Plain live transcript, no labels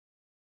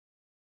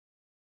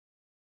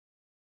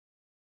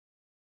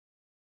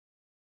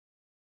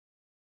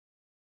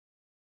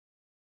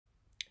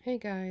Hey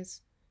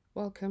guys,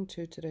 welcome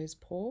to today's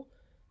pour.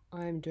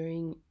 I'm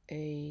doing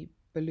a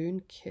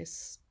balloon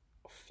kiss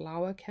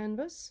flower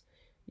canvas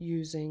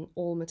using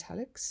all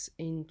metallics,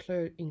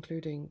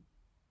 including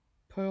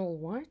pearl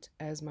white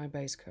as my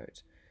base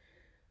coat.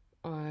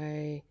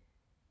 I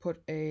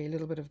put a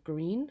little bit of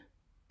green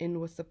in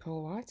with the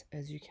pearl white,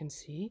 as you can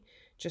see,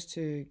 just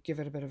to give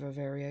it a bit of a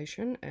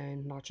variation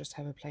and not just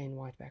have a plain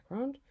white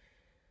background.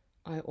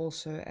 I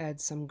also add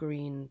some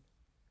green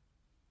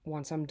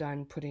once I'm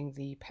done putting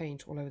the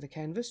paint all over the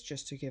canvas,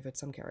 just to give it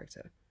some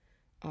character.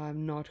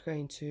 I'm not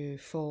going to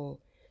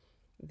fill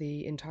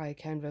the entire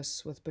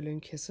canvas with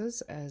balloon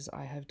kisses as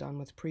I have done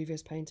with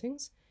previous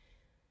paintings.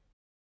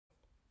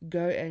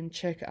 Go and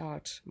check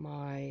out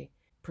my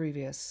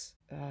previous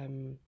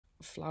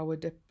flower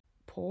dip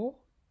pour.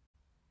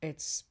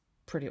 It's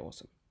pretty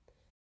awesome.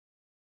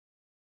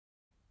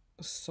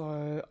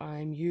 So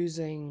I'm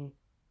using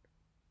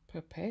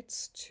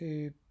pipettes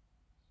to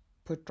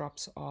put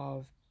drops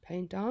of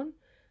paint down.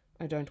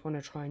 I don't want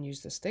to try and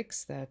use the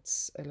sticks,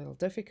 that's a little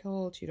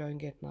difficult, you don't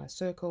get nice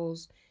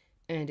circles,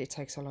 and it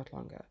takes a lot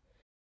longer.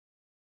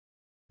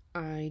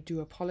 I do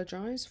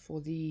apologize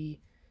for the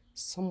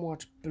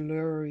somewhat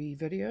blurry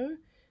video.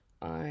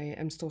 I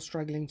am still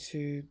struggling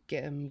to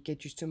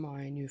get used to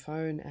my new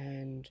phone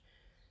and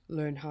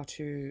learn how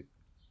to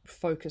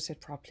focus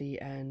it properly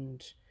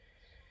and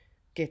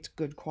get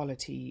good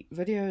quality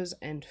videos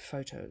and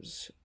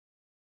photos.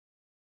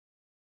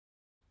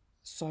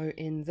 So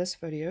in this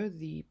video,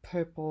 the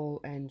purple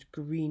and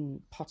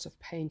green pots of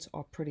paint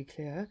are pretty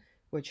clear,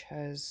 which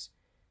has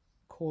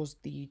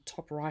caused the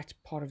top right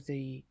part of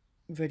the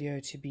video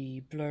to be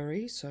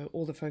blurry. So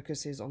all the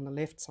focus is on the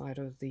left side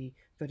of the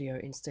video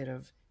instead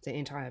of the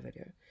entire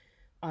video.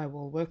 I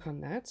will work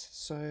on that,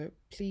 so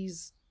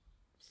please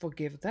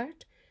forgive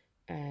that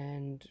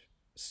and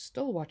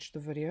still watch the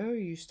video.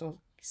 You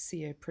still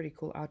see a pretty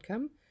cool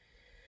outcome.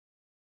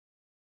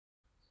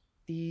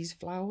 These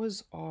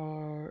flowers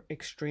are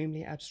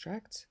extremely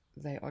abstract.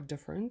 They are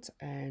different,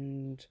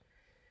 and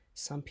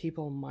some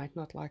people might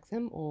not like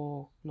them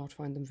or not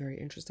find them very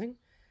interesting.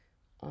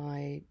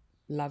 I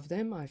love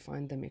them. I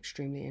find them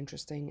extremely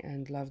interesting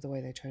and love the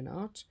way they turn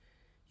out.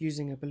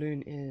 Using a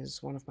balloon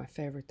is one of my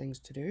favorite things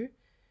to do.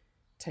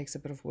 It takes a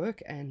bit of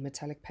work, and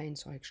metallic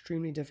paints are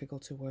extremely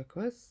difficult to work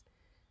with.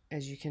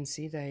 As you can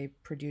see, they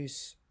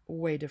produce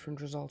way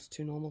different results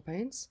to normal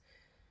paints.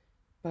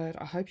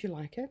 But I hope you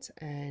like it,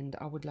 and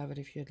I would love it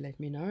if you'd let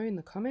me know in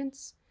the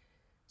comments.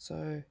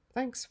 So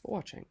thanks for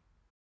watching.